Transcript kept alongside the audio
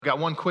Got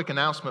one quick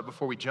announcement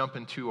before we jump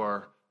into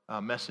our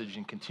message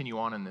and continue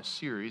on in this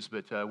series,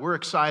 but we're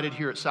excited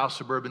here at South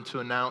Suburban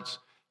to announce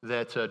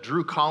that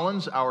Drew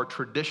Collins, our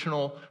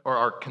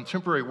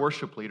contemporary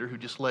worship leader who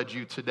just led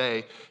you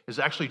today, is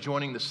actually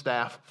joining the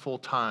staff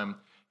full-time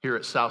here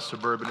at South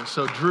Suburban. And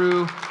so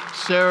Drew,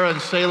 Sarah, and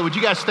Sayla, would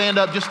you guys stand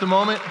up just a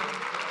moment?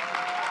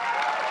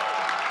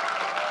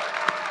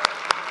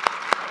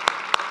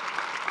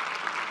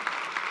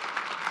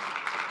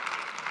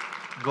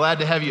 Glad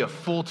to have you a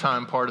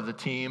full-time part of the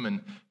team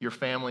and your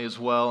family as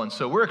well. And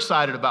so we're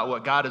excited about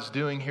what God is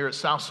doing here at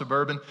South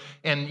Suburban.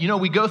 And,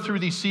 we go through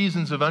these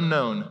seasons of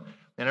unknown.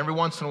 And every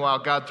once in a while,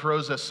 God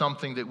throws us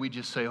something that we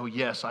just say, oh,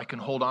 yes, I can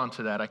hold on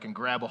to that. I can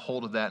grab a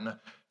hold of that. And a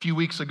few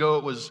weeks ago,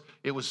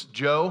 it was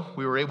Joe.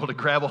 We were able to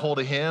grab a hold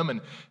of him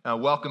and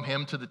welcome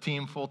him to the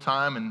team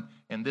full-time.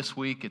 And this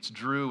week, it's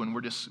Drew. And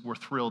we're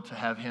thrilled to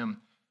have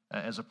him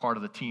as a part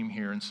of the team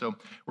here. And so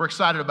we're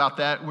excited about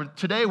that.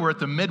 Today, we're at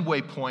the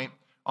midway point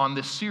on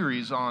this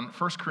series on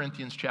 1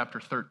 Corinthians chapter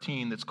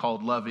 13 that's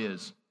called Love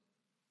Is.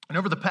 And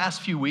over the past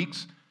few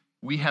weeks,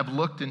 we have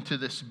looked into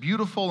this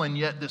beautiful and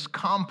yet this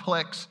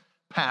complex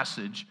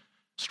passage,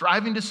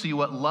 striving to see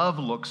what love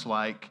looks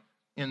like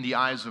in the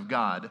eyes of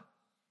God.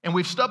 And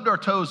we've stubbed our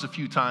toes a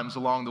few times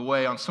along the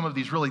way on some of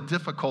these really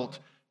difficult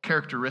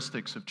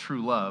characteristics of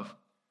true love.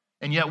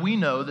 And yet we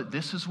know that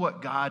this is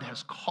what God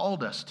has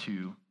called us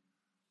to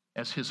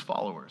as his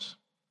followers.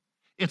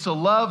 It's a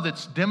love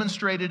that's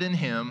demonstrated in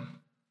him,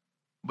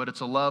 but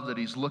it's a love that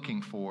he's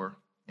looking for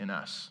in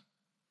us.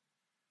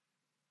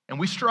 And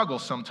we struggle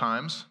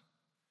sometimes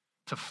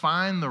to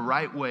find the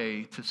right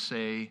way to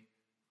say,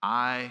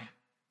 I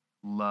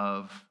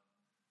love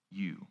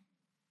you.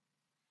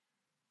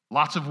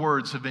 Lots of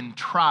words have been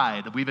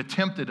tried. We've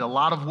attempted a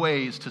lot of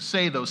ways to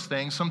say those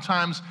things.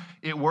 Sometimes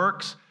it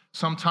works,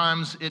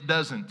 sometimes it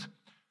doesn't.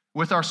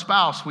 With our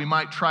spouse, we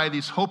might try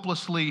these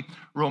hopelessly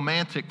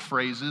romantic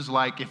phrases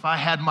like, if I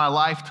had my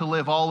life to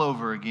live all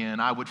over again,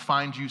 I would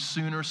find you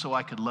sooner so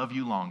I could love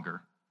you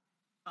longer.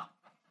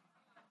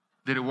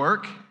 Did it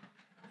work?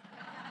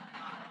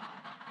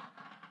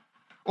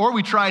 Or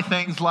we try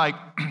things like,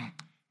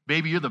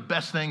 baby, you're the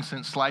best thing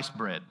since sliced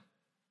bread.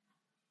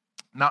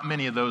 Not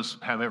many of those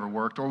have ever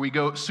worked. Or we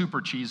go super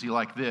cheesy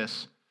like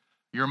this,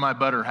 you're my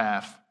butter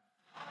half.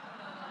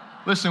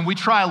 Listen, we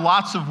try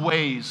lots of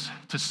ways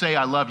to say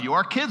I love you.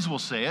 Our kids will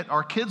say it.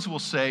 Our kids will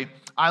say,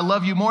 I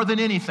love you more than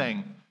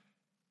anything,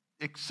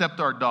 except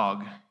our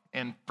dog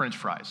and French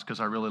fries, because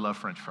I really love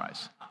French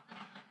fries.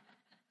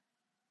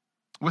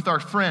 With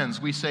our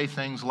friends, we say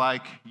things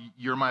like,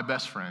 you're my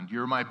best friend,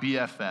 you're my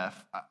BFF.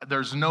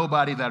 There's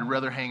nobody that I'd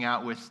rather hang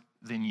out with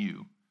than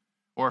you.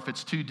 Or if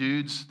it's two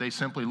dudes, they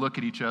simply look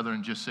at each other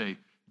and just say,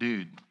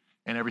 dude,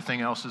 and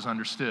everything else is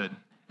understood.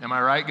 Am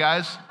I right,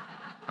 guys?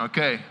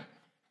 Okay.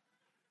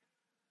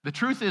 The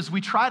truth is,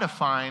 we try to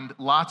find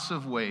lots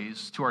of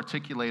ways to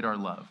articulate our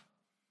love.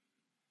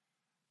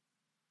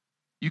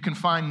 You can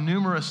find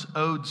numerous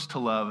odes to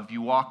love if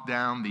you walk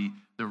down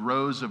the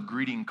rows of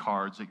greeting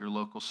cards at your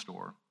local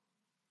store.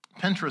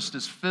 Pinterest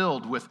is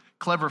filled with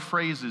clever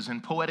phrases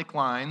and poetic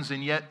lines,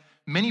 and yet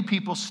many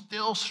people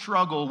still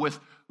struggle with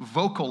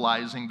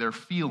vocalizing their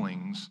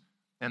feelings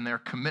and their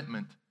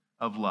commitment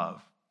of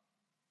love.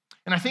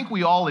 And I think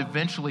we all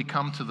eventually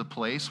come to the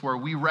place where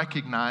we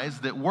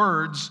recognize that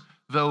words,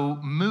 though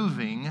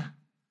moving,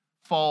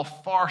 fall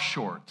far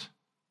short.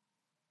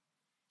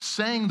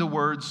 Saying the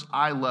words,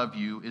 I love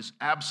you, is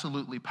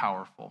absolutely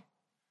powerful.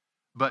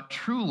 But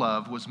true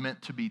love was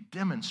meant to be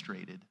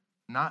demonstrated,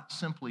 not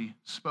simply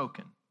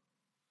spoken.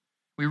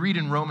 We read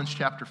in Romans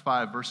chapter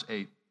 5, verse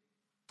 8,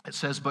 it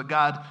says, but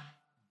God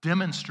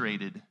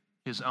demonstrated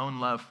his own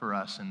love for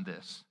us in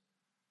this.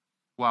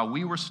 While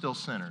we were still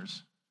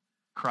sinners,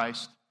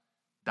 Christ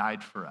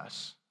died for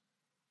us.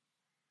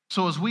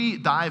 So as we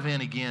dive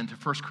in again to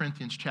 1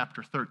 Corinthians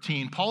chapter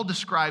 13, Paul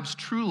describes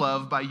true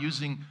love by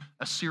using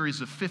a series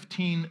of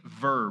 15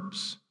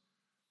 verbs.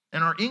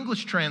 And our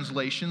English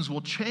translations will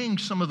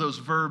change some of those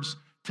verbs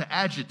to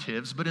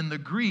adjectives, but in the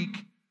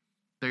Greek,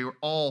 they are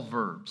all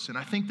verbs. And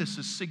I think this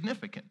is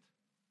significant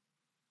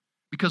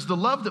because the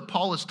love that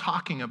Paul is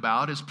talking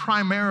about is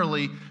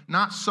primarily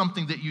not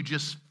something that you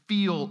just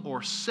feel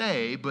or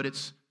say, but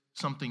it's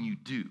something you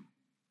do.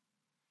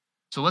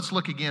 So let's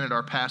look again at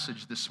our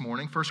passage this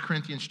morning. 1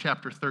 Corinthians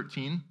chapter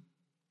 13,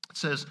 it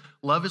says,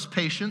 love is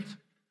patient,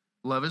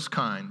 love is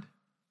kind.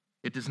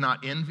 It does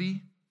not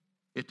envy,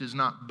 it does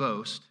not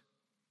boast,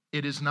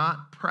 it is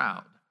not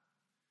proud.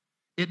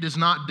 It does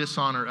not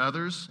dishonor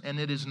others, and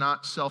it is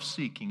not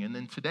self-seeking. And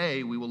then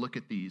today we will look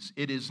at these.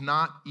 It is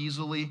not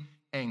easily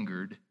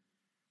angered,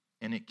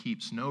 and it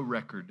keeps no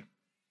record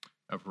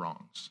of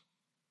wrongs.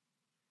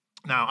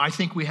 Now, I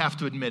think we have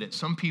to admit it.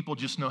 Some people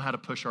just know how to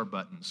push our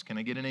buttons. Can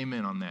I get an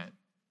amen on that?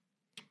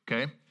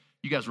 Okay?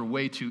 You guys were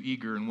way too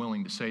eager and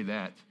willing to say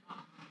that.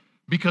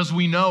 Because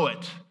we know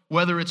it.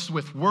 Whether it's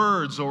with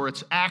words or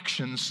it's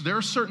actions, there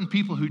are certain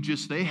people who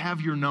they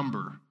have your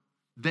number.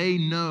 They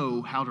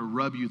know how to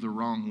rub you the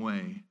wrong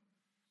way.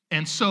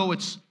 And so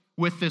it's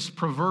with this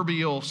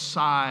proverbial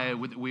sigh,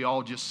 we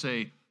all just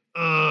say,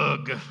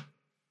 ugh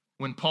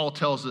when Paul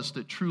tells us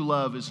that true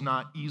love is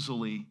not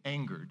easily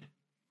angered.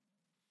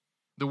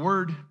 The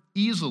word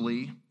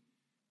easily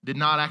did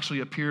not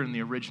actually appear in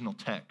the original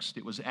text.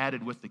 It was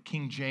added with the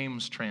King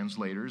James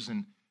translators,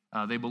 and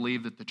they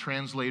believe that the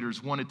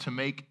translators wanted to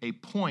make a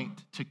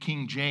point to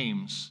King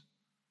James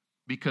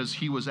because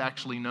he was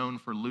actually known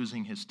for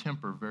losing his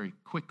temper very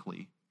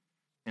quickly.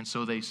 And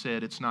so they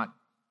said it's not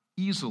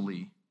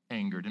easily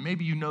angered. And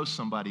maybe you know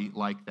somebody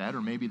like that,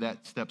 or maybe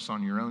that steps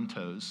on your own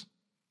toes.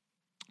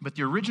 But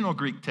the original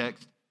Greek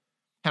text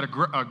had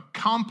a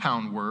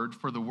compound word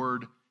for the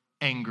word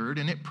angered,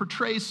 and it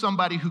portrays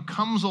somebody who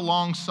comes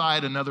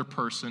alongside another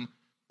person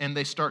and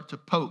they start to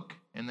poke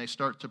and they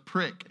start to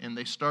prick and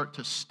they start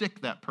to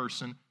stick that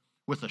person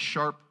with a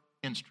sharp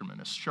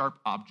instrument, a sharp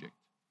object.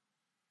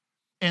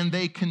 And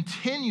they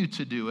continue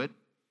to do it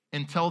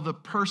until the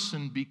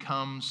person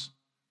becomes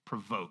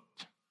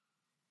provoked.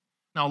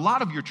 Now, a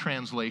lot of your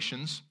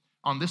translations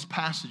on this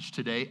passage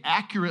today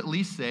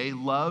accurately say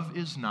love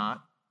is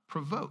not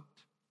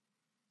provoked.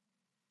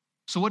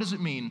 So what does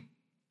it mean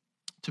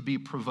to be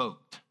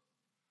provoked?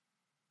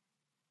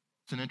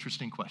 It's an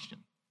interesting question.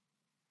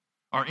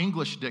 Our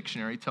English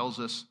dictionary tells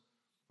us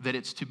that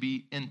it's to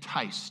be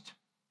enticed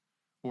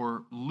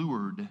or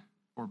lured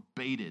or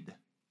baited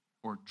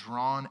or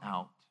drawn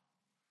out.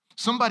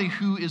 Somebody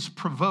who is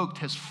provoked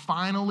has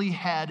finally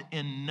had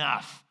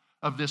enough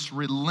of this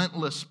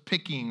relentless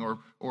picking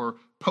or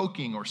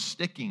poking or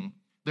sticking.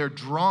 They're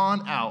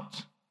drawn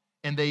out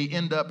and they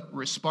end up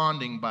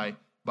responding by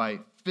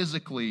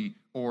physically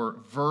or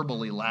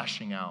verbally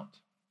lashing out.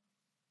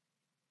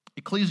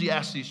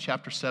 Ecclesiastes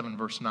chapter 7,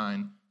 verse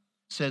 9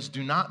 says,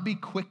 "Do not be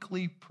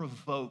quickly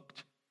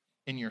provoked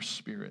in your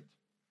spirit,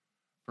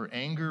 for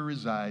anger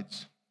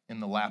resides in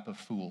the lap of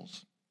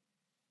fools."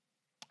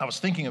 I was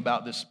thinking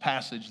about this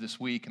passage this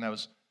week, and I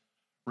was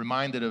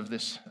reminded of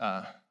this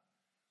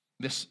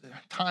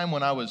time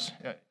when I was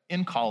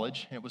in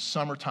college. It was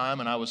summertime,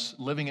 and I was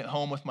living at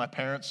home with my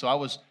parents, so I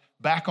was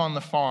back on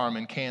the farm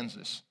in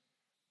Kansas.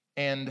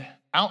 And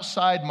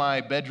outside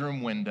my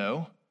bedroom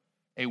window,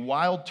 a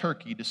wild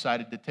turkey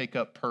decided to take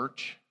up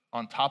perch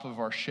on top of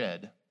our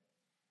shed.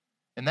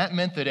 And that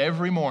meant that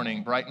every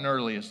morning, bright and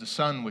early, as the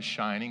sun was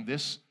shining,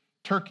 this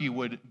turkey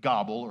would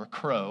gobble or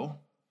crow,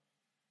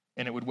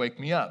 and it would wake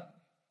me up.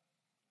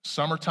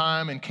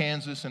 Summertime in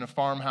Kansas in a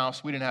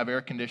farmhouse, we didn't have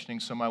air conditioning,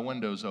 so my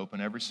windows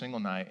open every single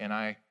night, and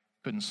I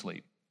couldn't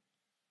sleep.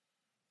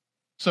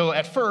 So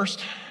at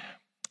first,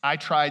 I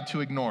tried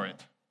to ignore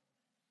it.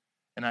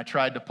 And I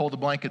tried to pull the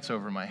blankets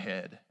over my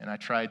head, and I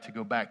tried to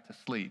go back to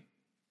sleep.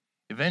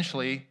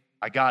 Eventually,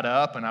 I got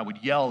up and I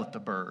would yell at the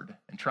bird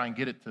and try and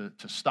get it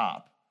to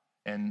stop.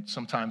 And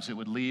sometimes it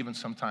would leave and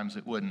sometimes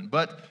it wouldn't.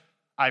 But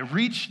I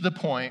reached the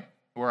point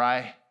where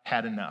I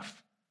had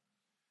enough.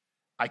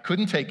 I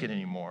couldn't take it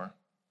anymore.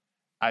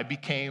 I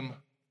became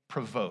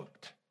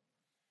provoked.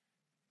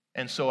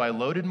 And so I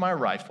loaded my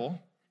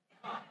rifle.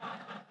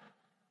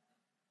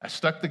 I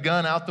stuck the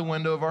gun out the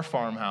window of our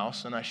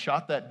farmhouse, and I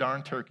shot that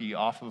darn turkey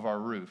off of our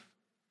roof.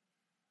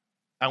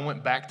 I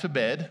went back to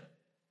bed.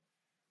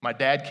 My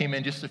dad came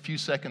in just a few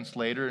seconds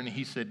later, and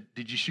he said,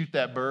 "Did you shoot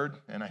that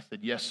bird?" And I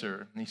said, "Yes,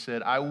 sir." And he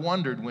said, "I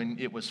wondered when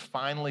it was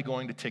finally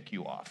going to tick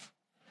you off."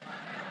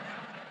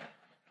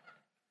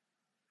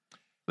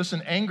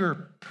 Listen,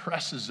 anger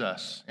presses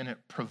us, and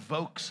it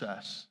provokes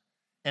us,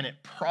 and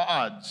it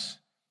prods,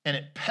 and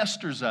it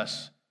pesters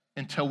us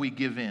until we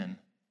give in.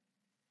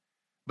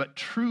 But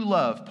true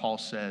love, Paul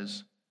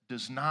says,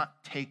 does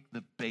not take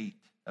the bait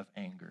of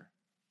anger.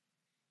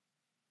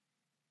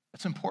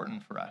 That's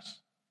important for us.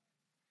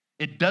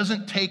 It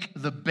doesn't take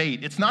the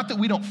bait. It's not that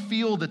we don't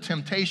feel the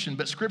temptation,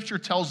 but Scripture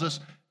tells us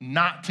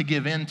not to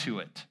give in to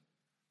it.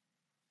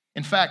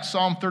 In fact,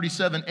 Psalm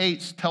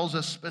 37:8 tells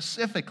us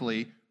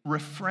specifically,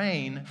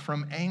 refrain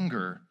from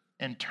anger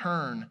and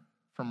turn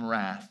from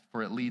wrath,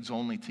 for it leads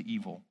only to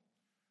evil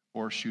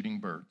or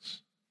shooting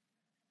birds.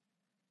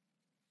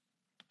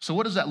 So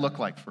what does that look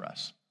like for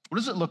us? What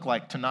does it look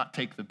like to not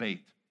take the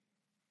bait,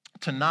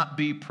 to not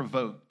be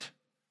provoked,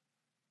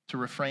 to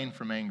refrain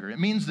from anger? It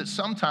means that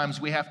sometimes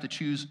we have to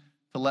choose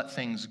to let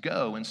things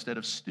go instead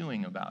of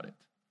stewing about it.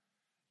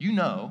 You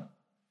know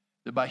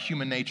that by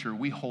human nature,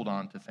 we hold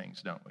on to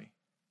things, don't we?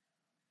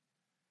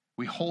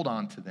 We hold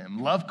on to them.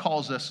 Love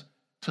calls us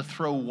to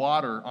throw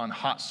water on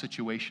hot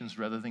situations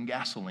rather than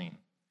gasoline.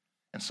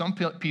 And some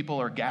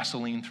people are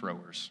gasoline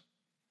throwers.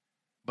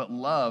 But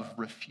love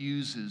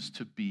refuses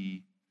to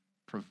be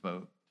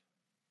provoked.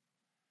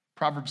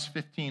 Proverbs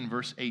 15,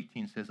 verse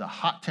 18 says, "A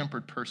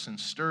hot-tempered person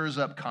stirs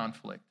up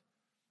conflict,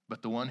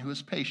 but the one who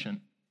is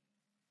patient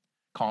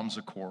calms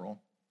a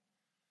quarrel."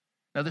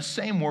 Now, the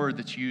same word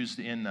that's used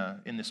in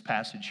this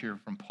passage here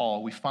from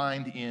Paul, we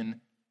find in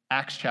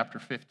Acts chapter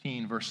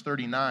 15, verse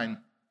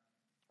 39,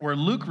 where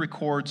Luke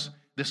records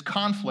this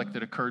conflict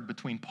that occurred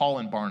between Paul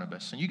and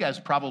Barnabas. And you guys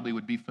probably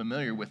would be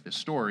familiar with this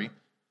story.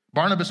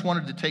 Barnabas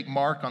wanted to take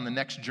Mark on the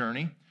next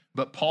journey,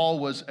 but Paul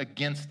was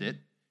against it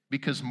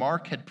because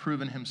Mark had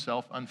proven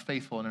himself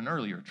unfaithful in an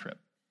earlier trip.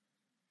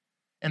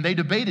 And they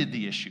debated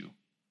the issue.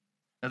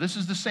 Now, this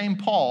is the same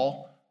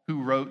Paul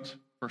who wrote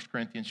 1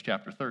 Corinthians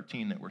chapter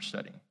 13 that we're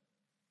studying.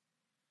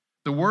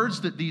 The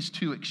words that these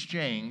two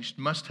exchanged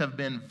must have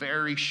been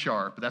very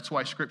sharp. That's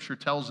why Scripture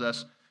tells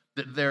us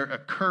that there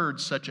occurred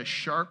such a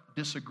sharp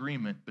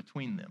disagreement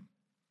between them.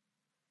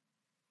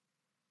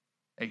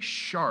 A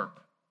sharp,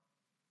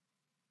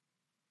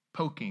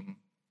 poking,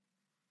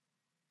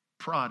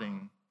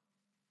 prodding,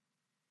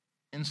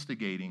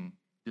 instigating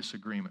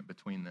disagreement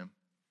between them.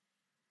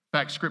 In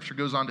fact, Scripture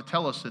goes on to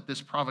tell us that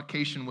this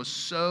provocation was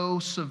so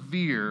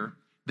severe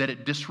that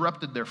it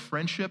disrupted their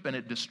friendship and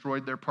it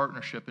destroyed their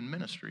partnership in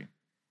ministry.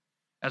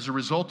 As a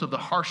result of the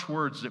harsh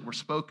words that were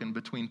spoken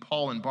between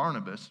Paul and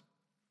Barnabas,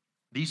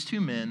 these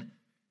two men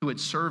who had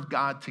served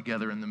God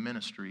together in the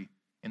ministry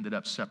ended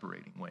up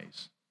separating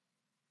ways.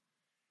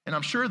 And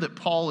I'm sure that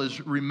Paul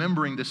is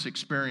remembering this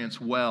experience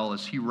well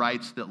as he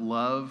writes that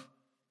love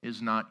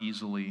is not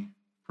easily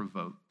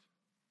provoked.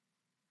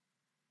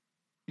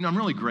 You know, I'm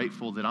really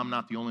grateful that I'm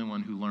not the only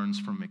one who learns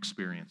from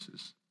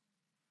experiences.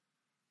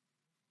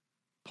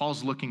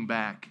 Paul's looking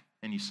back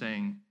and he's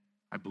saying,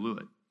 I blew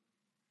it.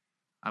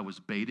 I was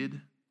baited.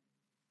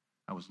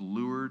 I was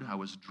lured. I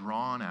was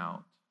drawn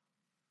out.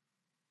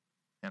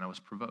 And I was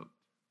provoked.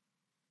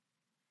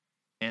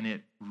 And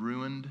it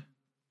ruined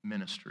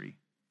ministry.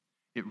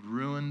 It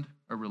ruined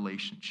a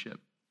relationship.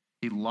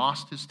 He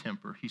lost his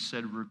temper. He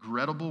said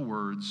regrettable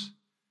words.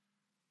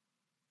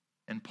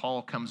 And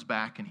Paul comes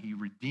back and he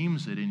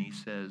redeems it and he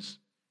says,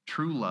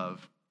 true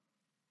love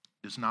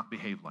does not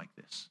behave like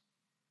this.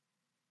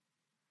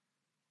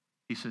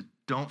 He said,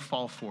 don't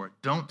fall for it.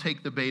 Don't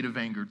take the bait of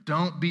anger.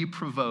 Don't be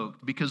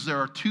provoked, because there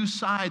are two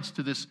sides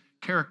to this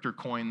character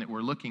coin that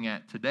we're looking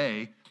at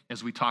today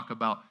as we talk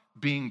about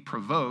being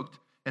provoked.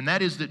 And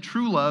that is that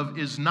true love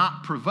is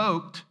not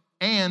provoked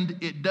and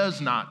it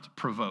does not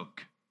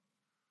provoke.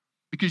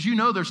 Because you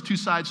know there's two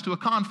sides to a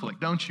conflict,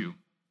 don't you?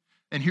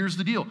 And here's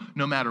the deal.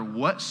 No matter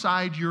what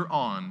side you're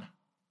on,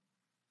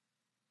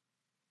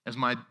 as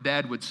my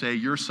dad would say,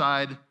 your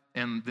side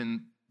and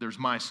then there's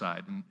my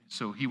side. And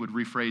so he would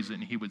rephrase it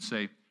and he would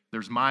say,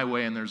 there's my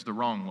way and there's the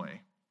wrong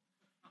way.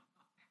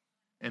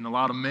 And a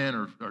lot of men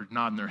are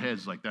nodding their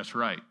heads like, that's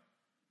right.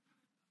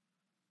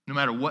 No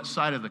matter what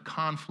side of the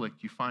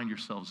conflict you find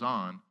yourselves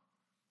on,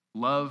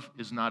 love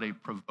is not a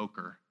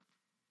provoker.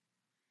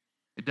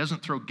 It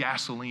doesn't throw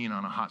gasoline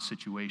on a hot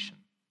situation.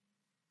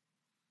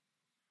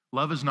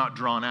 Love is not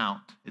drawn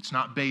out. It's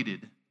not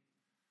baited.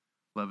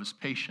 Love is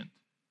patient.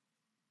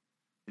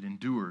 It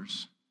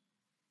endures.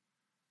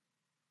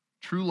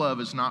 True love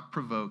is not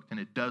provoked, and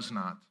it does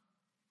not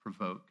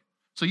provoke.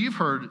 So you've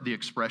heard the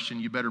expression,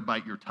 you better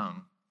bite your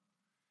tongue.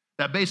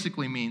 That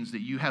basically means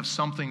that you have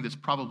something that's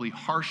probably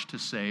harsh to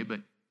say, but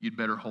you'd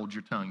better hold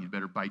your tongue. You'd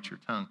better bite your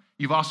tongue.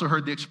 You've also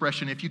heard the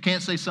expression, if you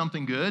can't say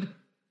something good,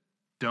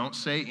 don't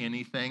say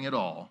anything at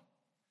all.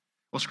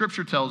 Well,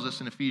 Scripture tells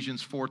us in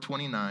Ephesians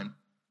 4:29,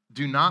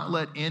 do not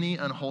let any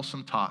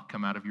unwholesome talk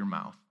come out of your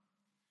mouth,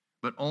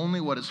 but only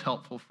what is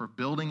helpful for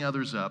building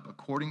others up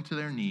according to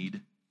their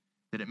need,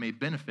 that it may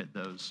benefit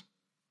those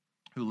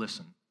who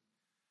listen.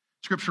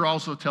 Scripture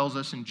also tells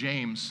us in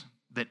James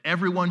that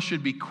everyone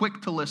should be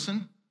quick to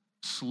listen,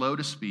 slow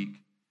to speak,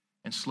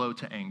 and slow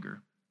to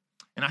anger.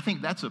 And I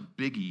think that's a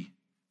biggie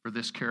for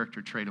this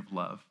character trait of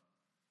love.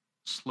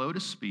 Slow to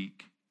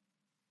speak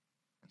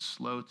and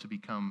slow to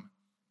become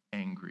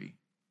angry.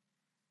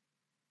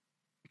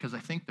 Because I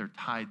think they're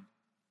tied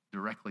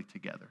directly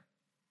together.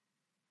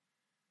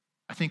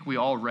 I think we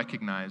all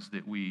recognize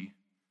that we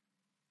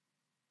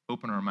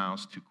open our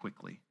mouths too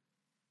quickly.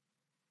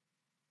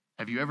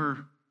 Have you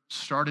ever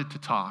started to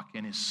talk,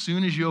 and as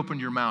soon as you opened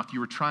your mouth, you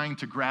were trying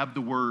to grab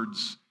the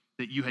words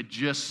that you had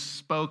just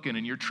spoken,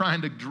 and you're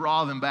trying to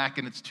draw them back,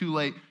 and it's too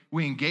late?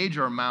 We engage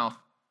our mouth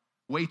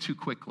way too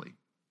quickly.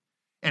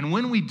 And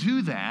when we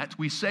do that,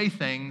 we say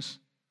things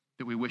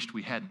that we wished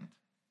we hadn't.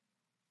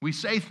 We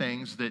say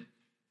things that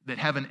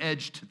have an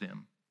edge to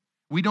them.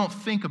 We don't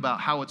think about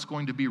how it's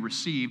going to be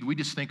received. We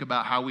just think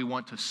about how we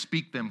want to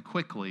speak them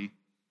quickly,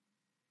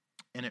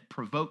 and it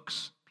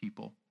provokes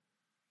people.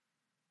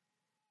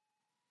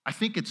 I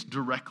think it's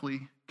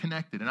directly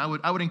connected. And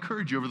I would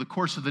encourage you over the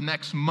course of the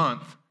next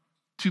month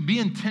to be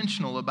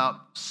intentional about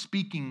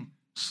speaking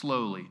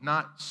slowly.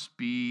 Not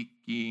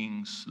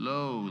speaking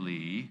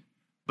slowly,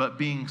 but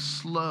being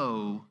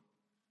slow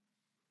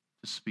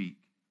to speak.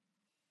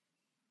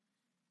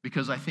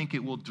 Because I think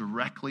it will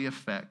directly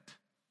affect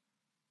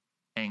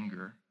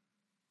anger.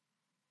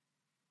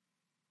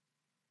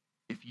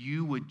 If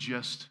you would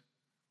just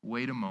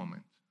wait a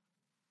moment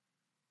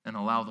and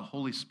allow the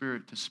Holy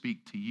Spirit to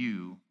speak to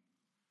you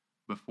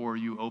before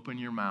you open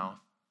your mouth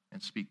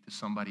and speak to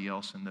somebody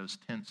else in those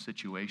tense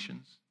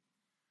situations,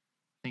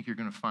 I think you're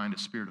going to find a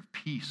spirit of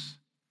peace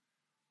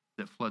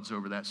that floods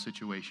over that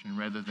situation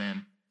rather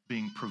than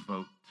being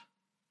provoked.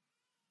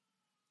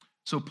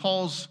 So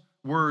Paul's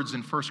words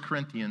in 1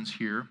 Corinthians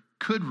here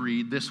could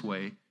read this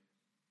way: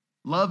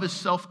 love is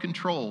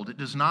self-controlled. It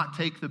does not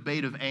take the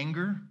bait of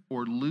anger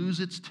or lose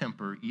its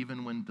temper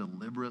even when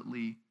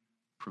deliberately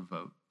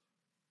provoked.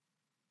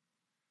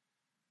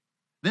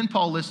 Then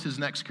Paul lists his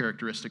next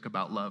characteristic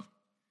about love,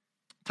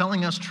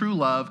 telling us true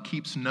love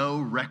keeps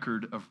no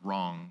record of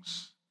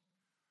wrongs.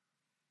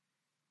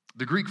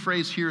 The Greek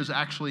phrase here is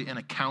actually an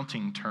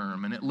accounting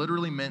term, and it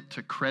literally meant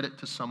to credit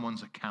to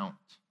someone's account.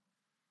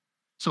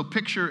 So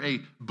picture a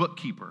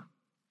bookkeeper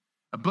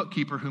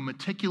who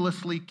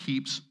meticulously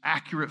keeps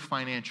accurate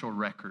financial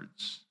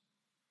records.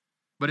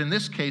 But in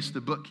this case,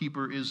 the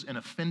bookkeeper is an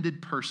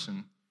offended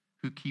person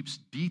who keeps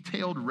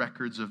detailed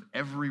records of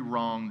every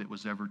wrong that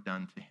was ever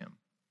done to him.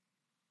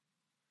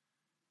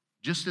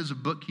 Just as a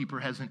bookkeeper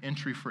has an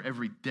entry for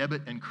every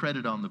debit and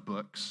credit on the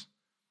books,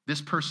 this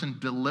person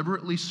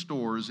deliberately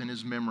stores in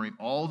his memory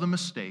all the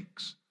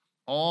mistakes,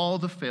 all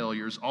the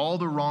failures, all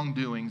the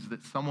wrongdoings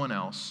that someone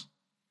else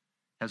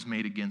has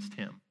made against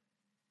him.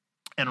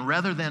 And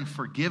rather than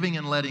forgiving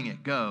and letting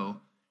it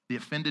go, the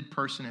offended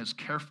person has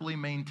carefully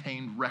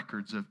maintained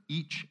records of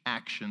each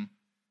action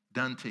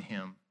done to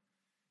him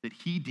that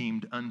he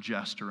deemed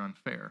unjust or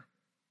unfair.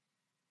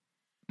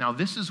 Now,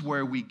 this is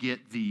where we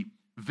get the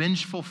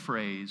vengeful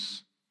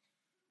phrase,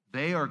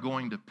 "They are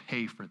going to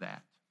pay for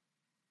that."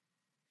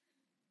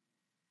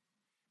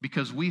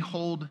 Because we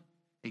hold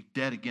a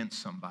debt against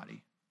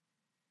somebody.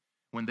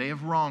 When they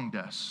have wronged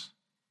us,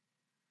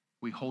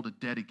 we hold a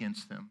debt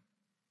against them.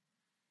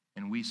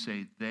 And we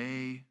say,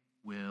 they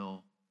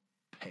will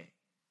pay.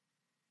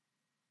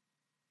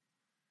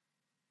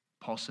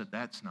 Paul said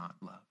that's not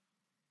love.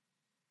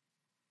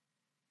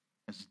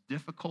 As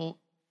difficult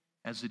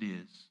as it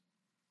is,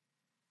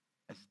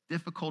 as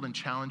difficult and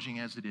challenging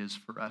as it is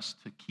for us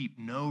to keep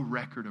no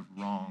record of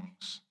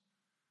wrongs,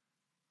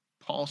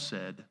 Paul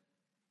said,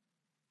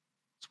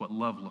 it's what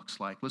love looks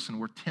like. Listen,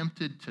 we're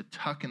tempted to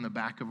tuck in the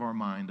back of our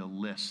mind a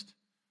list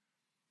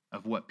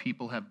of what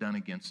people have done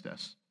against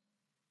us.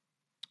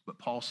 But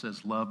Paul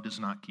says love does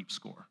not keep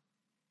score.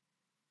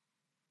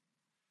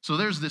 So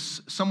there's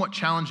this somewhat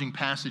challenging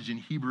passage in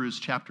Hebrews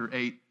chapter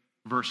 8,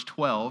 verse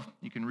 12.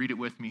 You can read it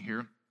with me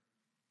here.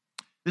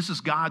 This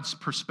is God's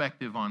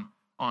perspective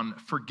on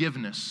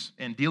forgiveness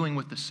and dealing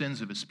with the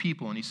sins of his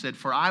people. And he said,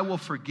 "For I will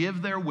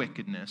forgive their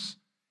wickedness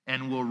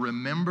and will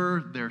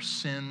remember their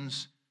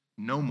sins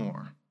no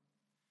more."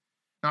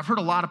 Now, I've heard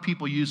a lot of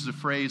people use the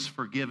phrase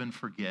forgive and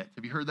forget.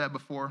 Have you heard that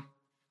before?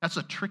 That's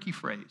a tricky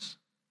phrase.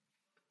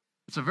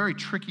 It's a very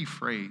tricky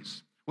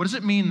phrase. What does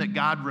it mean that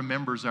God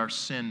remembers our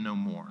sin no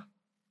more?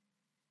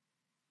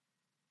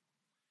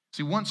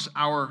 See, once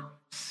our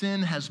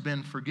sin has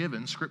been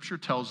forgiven, Scripture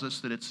tells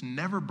us that it's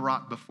never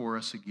brought before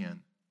us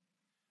again.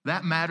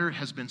 That matter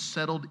has been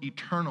settled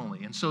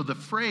eternally. And so the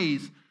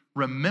phrase,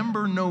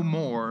 remember no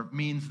more,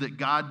 means that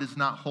God does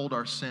not hold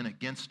our sin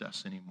against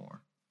us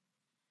anymore.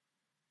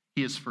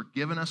 He has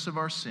forgiven us of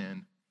our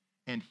sin,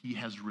 and he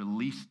has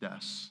released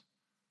us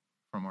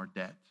from our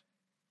debt.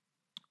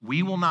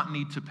 We will not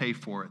need to pay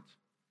for it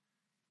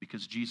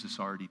because Jesus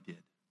already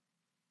did.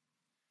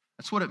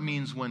 That's what it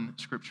means when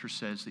Scripture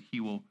says that he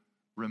will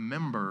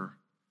remember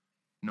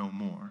no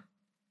more.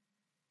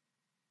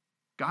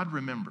 God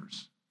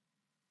remembers.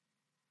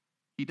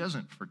 He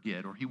doesn't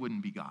forget, or he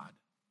wouldn't be God.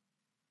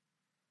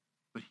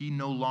 But he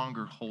no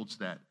longer holds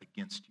that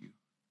against you.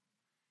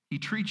 He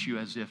treats you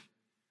as if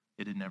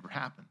it had never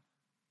happened.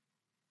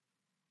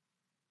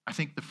 I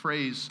think the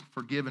phrase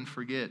forgive and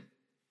forget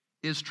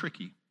is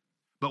tricky.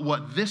 But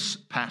what this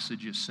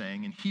passage is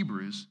saying in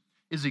Hebrews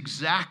is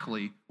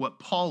exactly what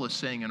Paul is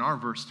saying in our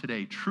verse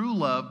today. True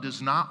love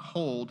does not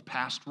hold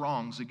past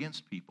wrongs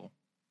against people.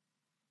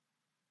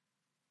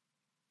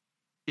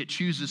 It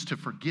chooses to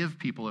forgive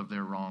people of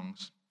their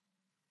wrongs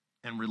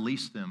and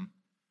release them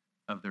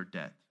of their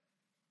debt.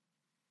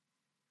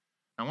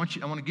 I want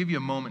to give you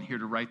a moment here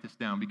to write this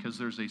down because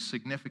there's a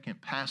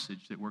significant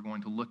passage that we're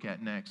going to look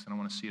at next, and I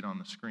want to see it on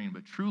the screen.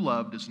 But true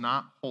love does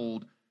not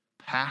hold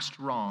past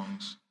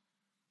wrongs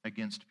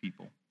against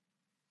people.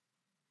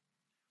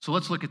 So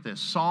let's look at this.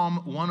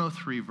 Psalm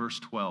 103, verse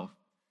 12.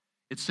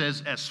 It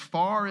says, "As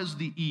far as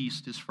the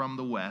east is from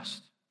the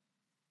west,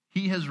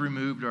 he has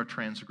removed our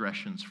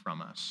transgressions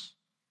from us."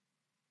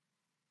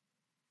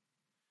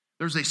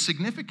 There's a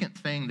significant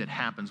thing that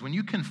happens. When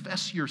you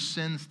confess your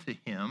sins to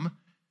him,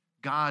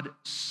 God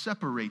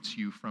separates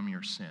you from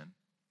your sin.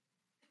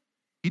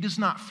 He does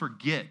not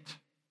forget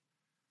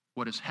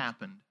what has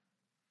happened,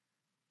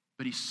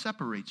 but he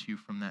separates you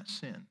from that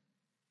sin.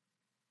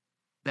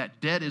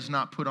 That debt is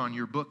not put on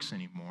your books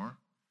anymore.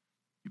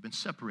 You've been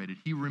separated.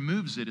 He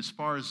removes it as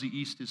far as the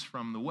east is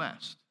from the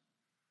west.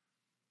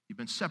 You've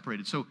been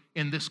separated. So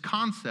in this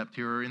concept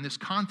here, or in this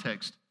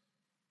context,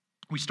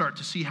 we start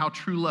to see how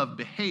true love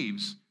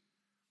behaves.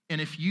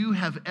 And if you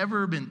have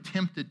ever been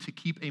tempted to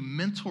keep a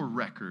mental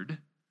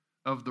record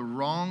of the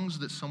wrongs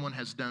that someone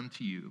has done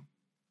to you,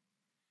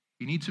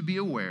 you need to be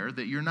aware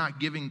that you're not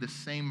giving the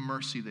same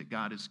mercy that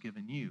God has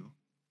given you.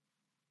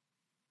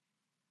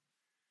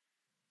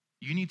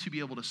 You need to be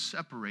able to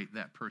separate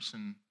that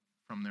person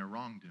from their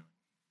wrongdoing.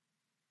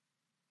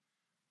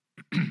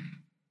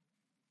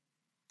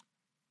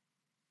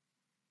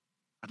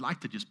 I'd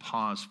like to just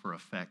pause for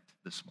effect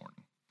this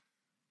morning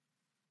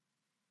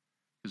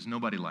because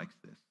nobody likes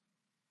this.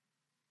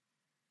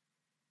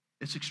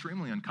 It's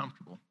extremely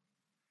uncomfortable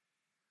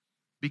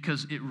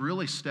because it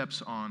really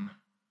steps on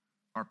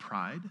our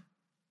pride.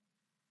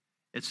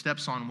 It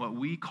steps on what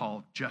we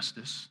call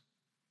justice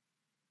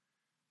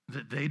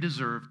that they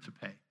deserve to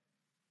pay.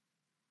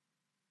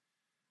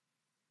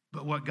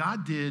 But what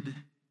God did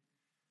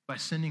by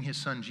sending his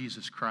son,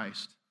 Jesus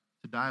Christ,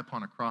 to die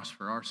upon a cross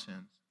for our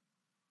sins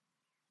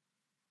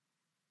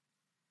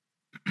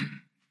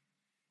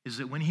is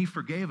that when he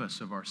forgave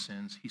us of our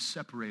sins, he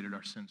separated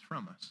our sins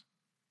from us.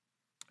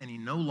 And he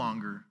no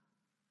longer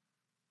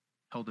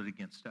held it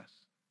against us.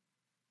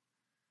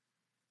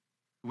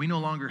 We no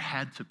longer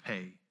had to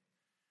pay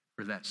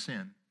for that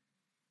sin.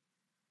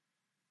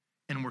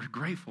 And we're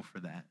grateful for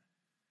that.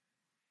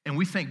 And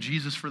we thank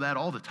Jesus for that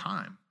all the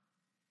time.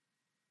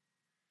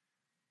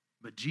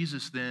 But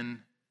Jesus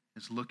then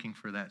is looking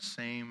for that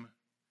same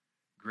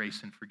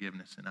grace and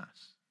forgiveness in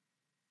us.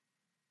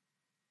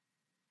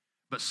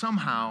 But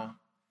somehow,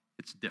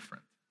 it's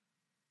different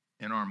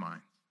in our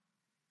minds.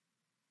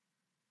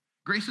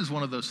 Grace is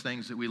one of those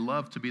things that we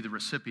love to be the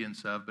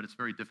recipients of, but it's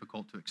very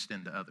difficult to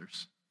extend to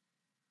others.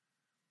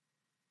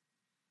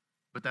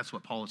 But that's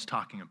what Paul is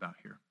talking about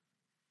here.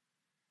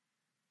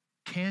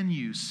 Can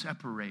you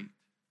separate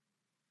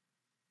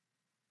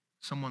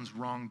someone's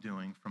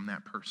wrongdoing from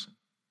that person?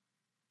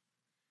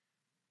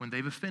 When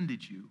they've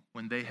offended you,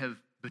 when they have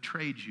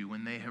betrayed you,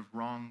 when they have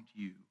wronged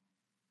you,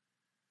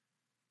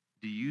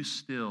 do you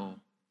still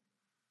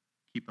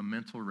keep a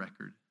mental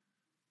record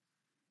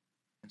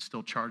and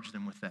still charge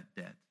them with that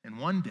debt? And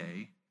one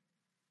day,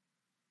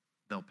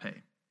 they'll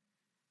pay.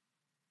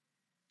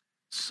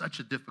 Such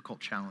a difficult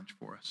challenge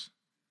for us.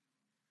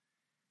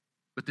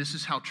 But this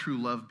is how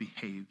true love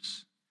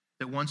behaves.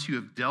 That once you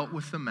have dealt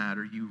with the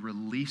matter, you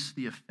release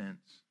the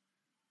offense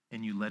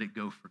and you let it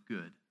go for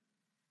good.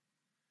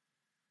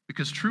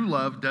 Because true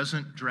love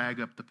doesn't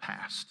drag up the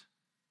past.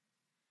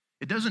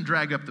 It doesn't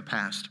drag up the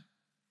past.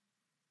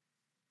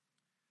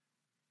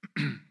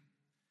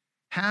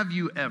 Have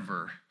you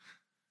ever,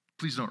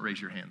 please don't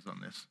raise your hands on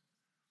this.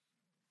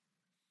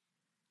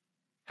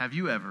 Have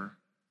you ever,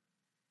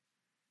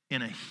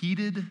 in a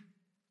heated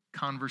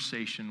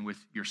conversation with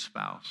your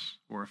spouse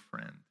or a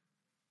friend,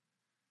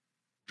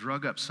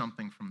 drug up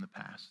something from the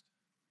past?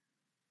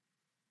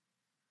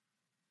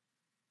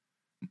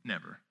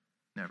 Never.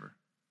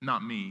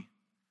 Not me.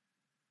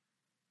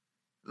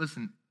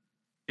 Listen,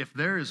 if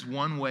there is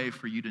one way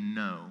for you to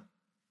know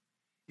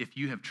if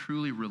you have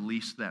truly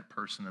released that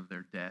person of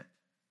their debt,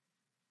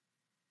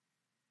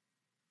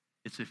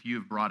 it's if you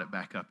have brought it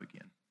back up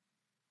again.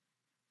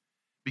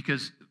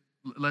 Because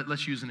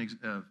let's use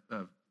a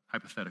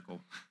hypothetical.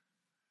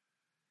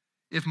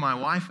 If my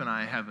wife and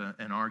I have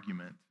an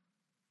argument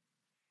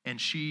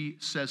and she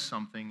says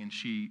something and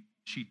she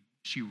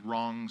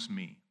wrongs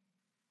me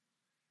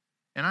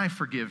and I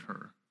forgive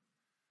her,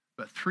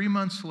 but 3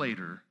 months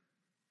later,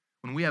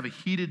 when we have a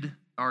heated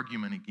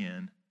argument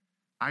again,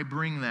 I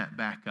bring that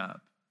back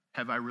up.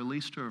 Have I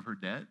released her of her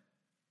debt?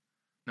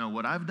 No,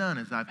 what I've done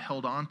is I've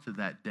held on to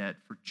that debt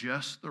for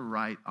just the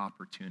right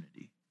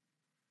opportunity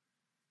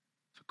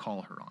to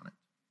call her on it.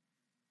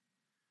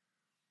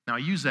 Now, I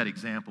use that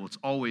example. It's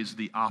always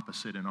the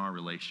opposite in our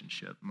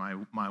relationship. My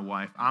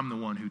wife, I'm the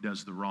one who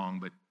does the wrong,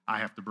 but I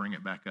have to bring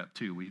it back up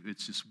too.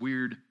 It's this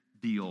weird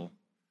deal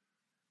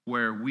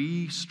where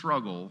we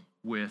struggle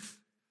with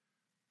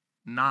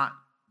not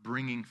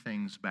bringing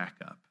things back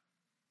up.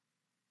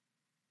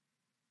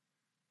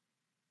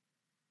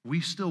 We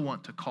still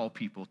want to call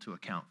people to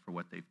account for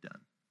what they've done.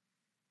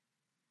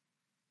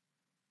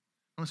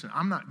 Listen,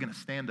 I'm not going to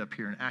stand up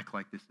here and act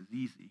like this is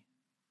easy.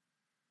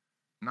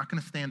 I'm not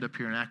going to stand up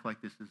here and act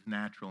like this is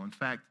natural. In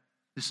fact,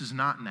 this is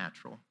not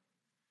natural.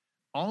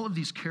 All of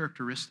these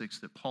characteristics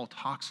that Paul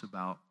talks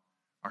about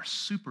are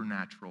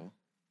supernatural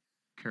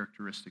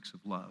characteristics of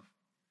love.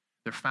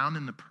 They're found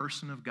in the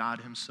person of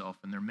God himself,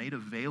 and they're made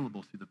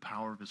available through the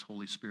power of his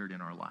Holy Spirit in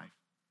our life.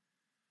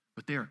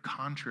 But they are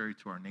contrary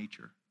to our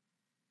nature.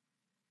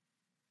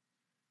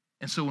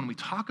 And so when we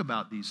talk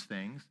about these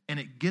things, and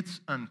it gets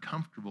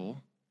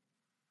uncomfortable,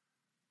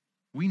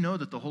 we know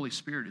that the Holy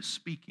Spirit is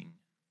speaking.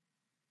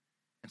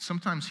 And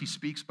sometimes he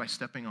speaks by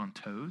stepping on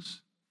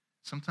toes.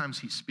 Sometimes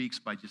he speaks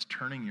by just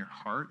turning your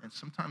heart. And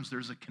sometimes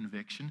there's a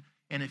conviction.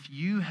 And if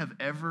you have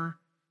ever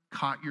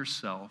caught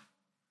yourself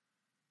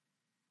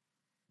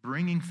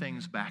bringing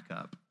things back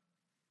up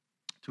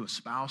to a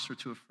spouse or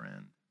to a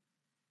friend,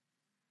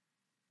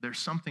 there's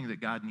something that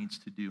God needs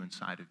to do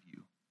inside of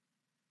you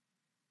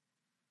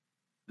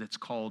that's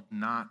called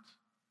not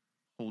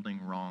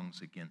holding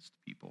wrongs against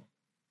people.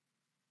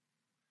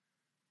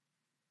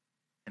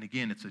 And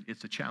again,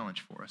 it's a challenge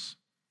for us.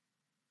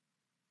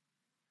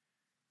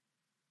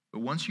 But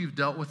once you've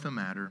dealt with the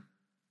matter,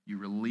 you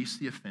release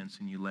the offense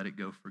and you let it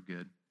go for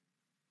good.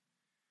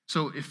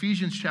 So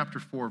Ephesians chapter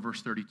 4,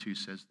 verse 32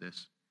 says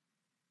this.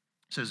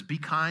 It says, "Be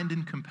kind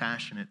and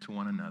compassionate to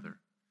one another,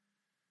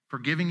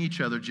 forgiving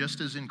each other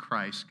just as in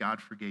Christ God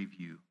forgave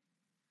you."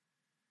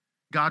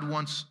 God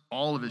wants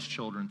all of his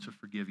children to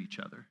forgive each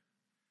other,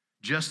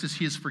 just as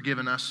he has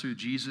forgiven us through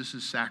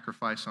Jesus'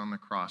 sacrifice on the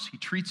cross. He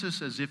treats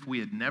us as if we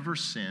had never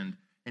sinned,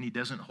 and he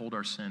doesn't hold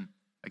our sin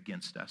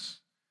against us.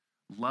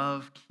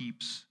 Love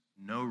keeps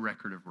no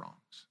record of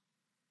wrongs.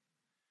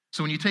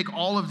 So when you take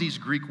all of these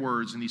Greek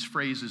words and these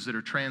phrases that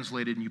are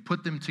translated and you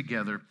put them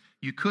together,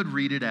 you could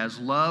read it as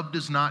love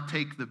does not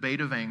take the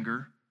bait of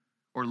anger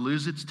or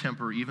lose its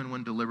temper even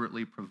when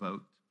deliberately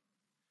provoked.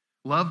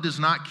 Love does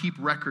not keep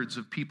records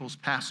of people's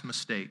past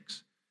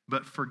mistakes,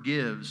 but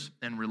forgives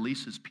and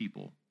releases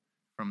people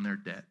from their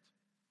debt.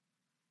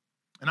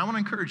 And I want to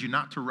encourage you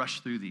not to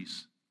rush through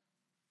these.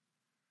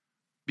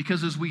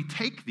 Because as we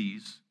take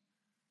these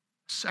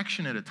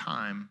section at a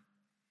time,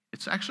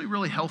 it's actually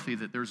really healthy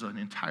that there's an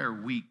entire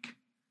week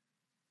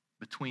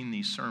between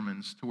these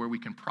sermons to where we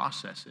can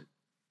process it.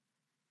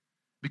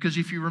 Because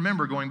if you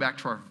remember going back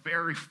to our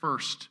very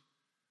first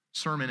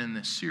sermon in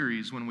this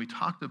series, when we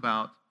talked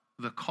about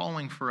the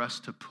calling for us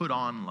to put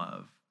on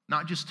love,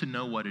 not just to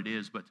know what it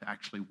is, but to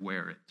actually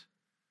wear it,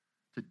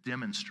 to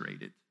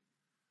demonstrate it.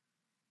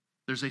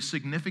 There's a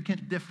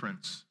significant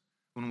difference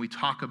when we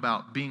talk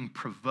about being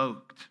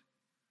provoked,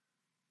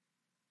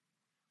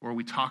 or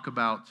we talk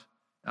about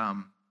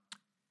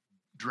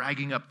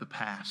dragging up the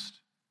past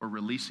or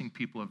releasing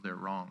people of their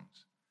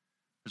wrongs.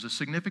 There's a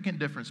significant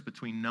difference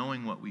between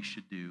knowing what we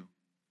should do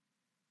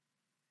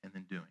and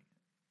then doing it.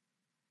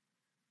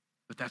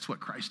 But that's what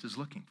Christ is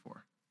looking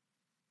for.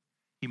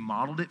 He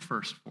modeled it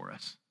first for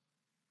us,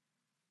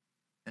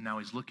 and now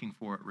he's looking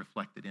for it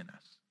reflected in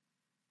us.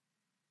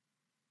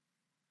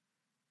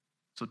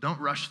 So don't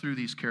rush through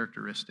these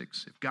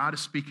characteristics. If God is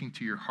speaking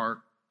to your heart,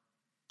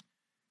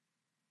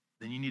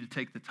 then you need to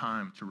take the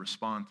time to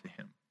respond to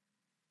him.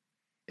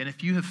 And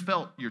if you have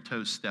felt your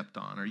toes stepped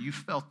on, or you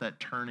felt that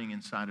turning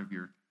inside of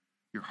your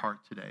heart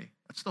today,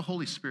 that's the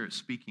Holy Spirit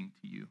speaking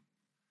to you.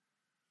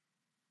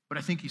 But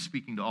I think he's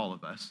speaking to all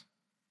of us,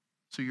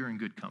 so you're in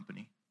good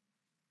company.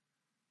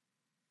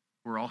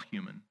 We're all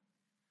human.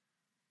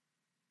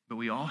 But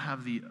we all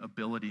have the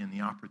ability and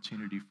the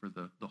opportunity for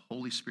the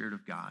Holy Spirit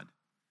of God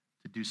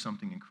to do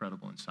something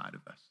incredible inside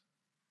of us.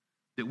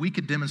 That we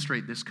could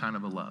demonstrate this kind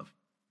of a love.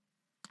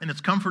 And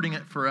it's comforting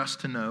for us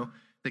to know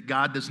that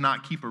God does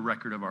not keep a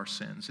record of our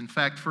sins. In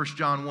fact, 1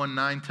 John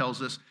 1:9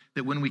 tells us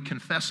that when we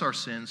confess our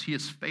sins, he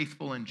is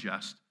faithful and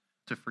just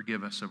to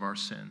forgive us of our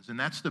sins. And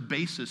that's the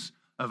basis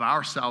of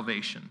our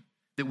salvation,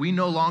 that we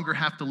no longer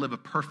have to live a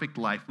perfect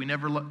life. We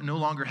no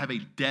longer have a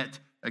debt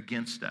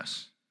against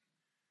us.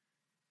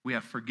 We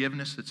have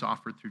forgiveness that's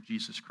offered through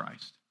Jesus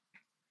Christ.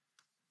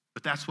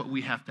 But that's what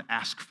we have to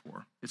ask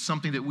for. It's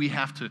something that we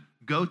have to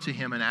go to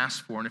him and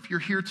ask for. And if you're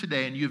here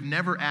today and you've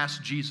never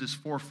asked Jesus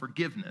for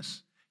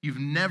forgiveness, you've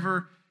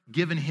never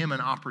given him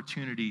an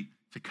opportunity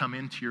to come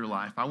into your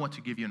life, I want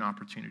to give you an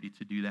opportunity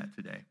to do that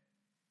today.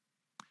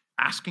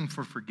 Asking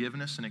for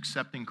forgiveness and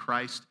accepting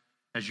Christ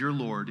as your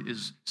Lord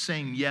is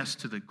saying yes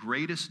to the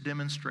greatest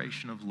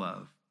demonstration of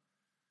love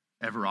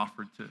ever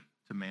offered to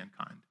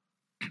mankind.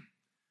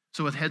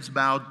 So with heads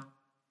bowed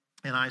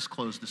and eyes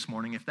closed this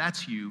morning, if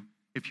that's you,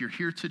 if you're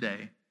here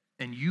today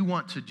and you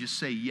want to just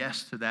say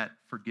yes to that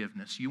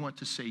forgiveness, you want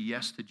to say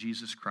yes to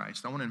Jesus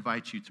Christ, I want to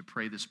invite you to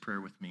pray this prayer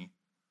with me.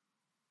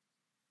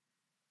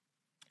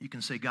 You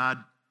can say,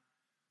 God,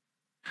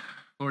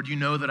 Lord, you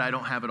know that I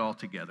don't have it all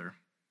together.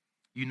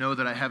 You know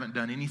that I haven't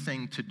done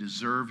anything to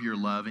deserve your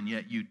love, and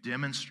yet you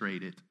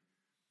demonstrate it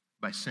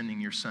by sending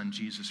your son,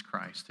 Jesus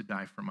Christ, to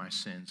die for my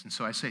sins. And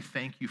so I say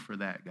thank you for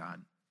that,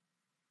 God.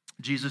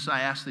 Jesus,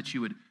 I ask that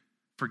you would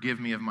forgive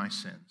me of my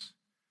sins.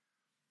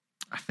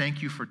 I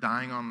thank you for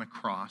dying on the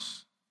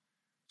cross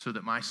so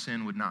that my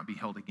sin would not be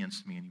held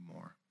against me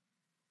anymore.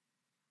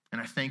 And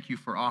I thank you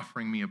for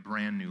offering me a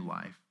brand new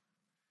life.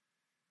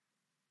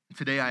 And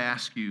today I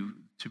ask you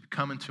to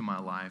come into my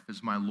life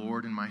as my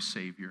Lord and my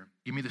Savior.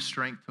 Give me the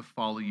strength to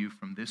follow you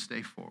from this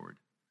day forward.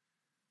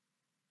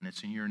 And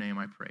it's in your name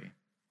I pray.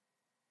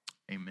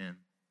 Amen.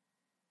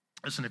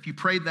 Listen, if you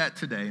prayed that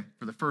today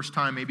for the first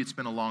time, maybe it's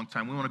been a long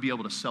time, we want to be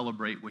able to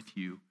celebrate with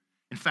you.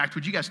 In fact,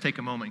 would you guys take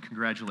a moment and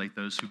congratulate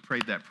those who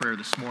prayed that prayer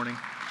this morning?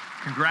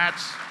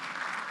 Congrats.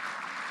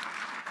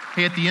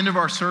 Hey, at the end of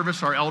our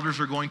service, our elders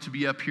are going to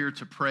be up here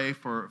to pray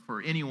for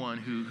anyone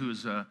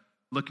who's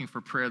looking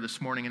for prayer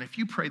this morning. And if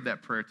you prayed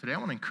that prayer today, I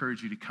want to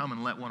encourage you to come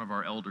and let one of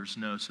our elders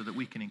know so that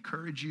we can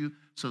encourage you,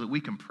 so that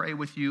we can pray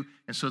with you,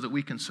 and so that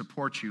we can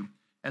support you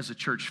as a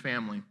church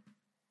family.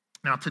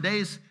 Now,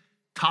 today's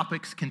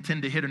topics can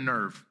tend to hit a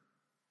nerve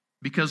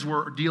because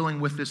we're dealing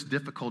with this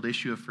difficult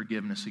issue of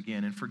forgiveness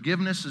again. And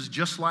forgiveness is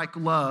just like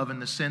love in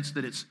the sense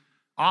that it's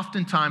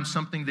oftentimes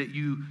something that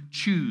you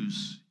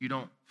choose. You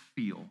don't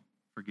feel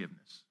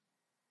forgiveness.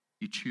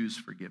 You choose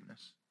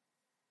forgiveness.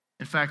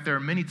 In fact, there are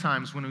many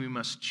times when we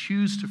must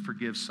choose to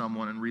forgive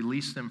someone and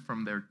release them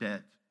from their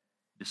debt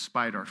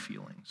despite our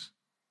feelings.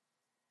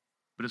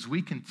 But as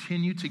we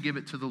continue to give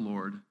it to the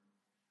Lord,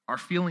 our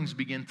feelings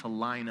begin to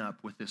line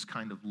up with this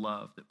kind of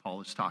love that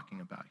Paul is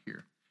talking about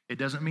here. It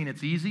doesn't mean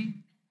it's easy,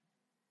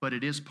 but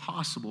it is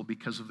possible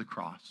because of the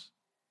cross.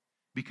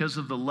 Because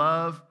of the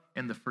love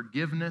and the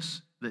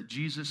forgiveness that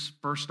Jesus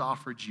first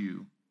offered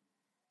you,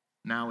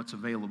 now it's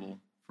available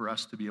for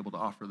us to be able to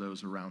offer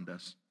those around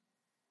us.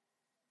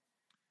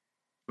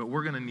 But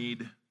we're going to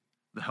need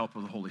the help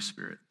of the Holy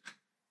Spirit.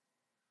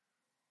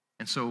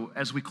 And so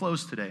as we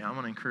close today, I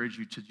want to encourage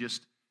you to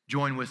just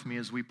join with me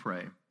as we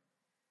pray,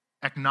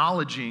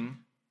 acknowledging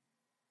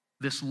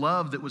this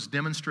love that was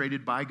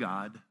demonstrated by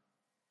God,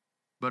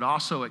 but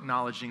also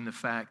acknowledging the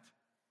fact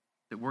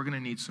that we're going to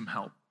need some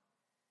help.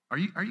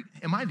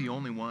 Am I the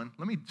only one?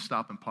 Let me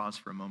stop and pause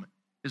for a moment.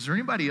 Is there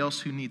anybody else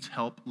who needs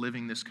help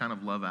living this kind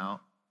of love out?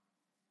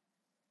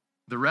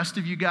 The rest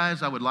of you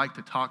guys, I would like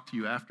to talk to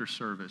you after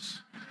service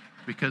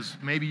because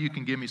maybe you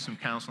can give me some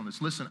counsel on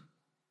this. Listen,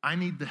 I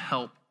need the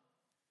help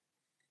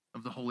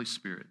of the Holy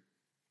Spirit.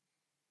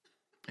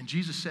 And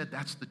Jesus said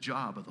that's the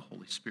job of the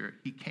Holy Spirit.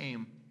 He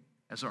came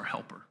as our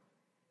helper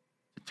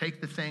to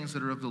take the things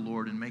that are of the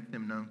Lord and make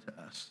them known to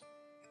us.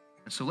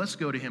 And so let's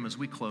go to him as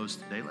we close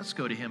today. Let's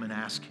go to him and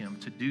ask him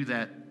to do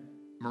that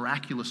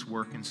miraculous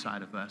work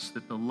inside of us,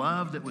 that the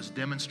love that was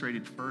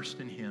demonstrated first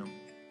in him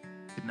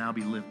could now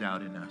be lived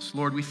out in us.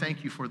 Lord, we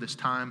thank you for this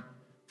time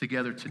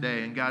together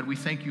today. And God, we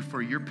thank you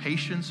for your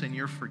patience and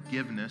your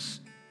forgiveness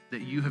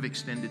that you have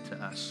extended to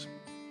us.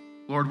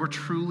 Lord, we're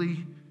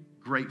truly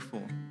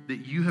grateful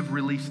that you have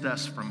released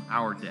us from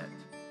our debt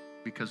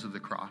because of the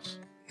cross.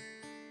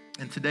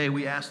 And today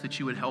we ask that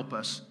you would help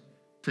us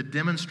to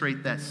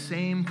demonstrate that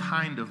same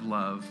kind of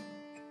love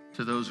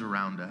to those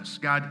around us.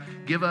 God,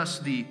 give us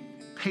the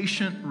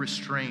patient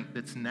restraint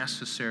that's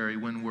necessary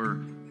when we're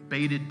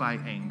baited by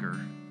anger.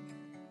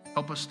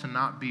 Help us to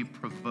not be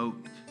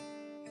provoked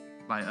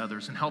by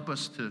others, and help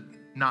us to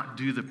not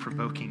do the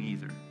provoking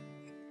either.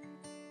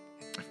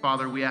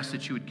 Father, we ask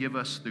that you would give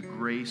us the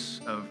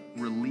grace of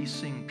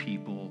releasing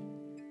people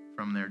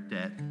from their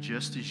debt,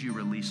 just as you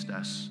released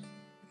us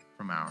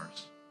from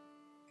ours.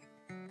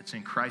 It's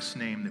in Christ's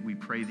name that we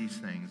pray these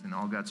things, and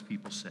all God's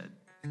people said,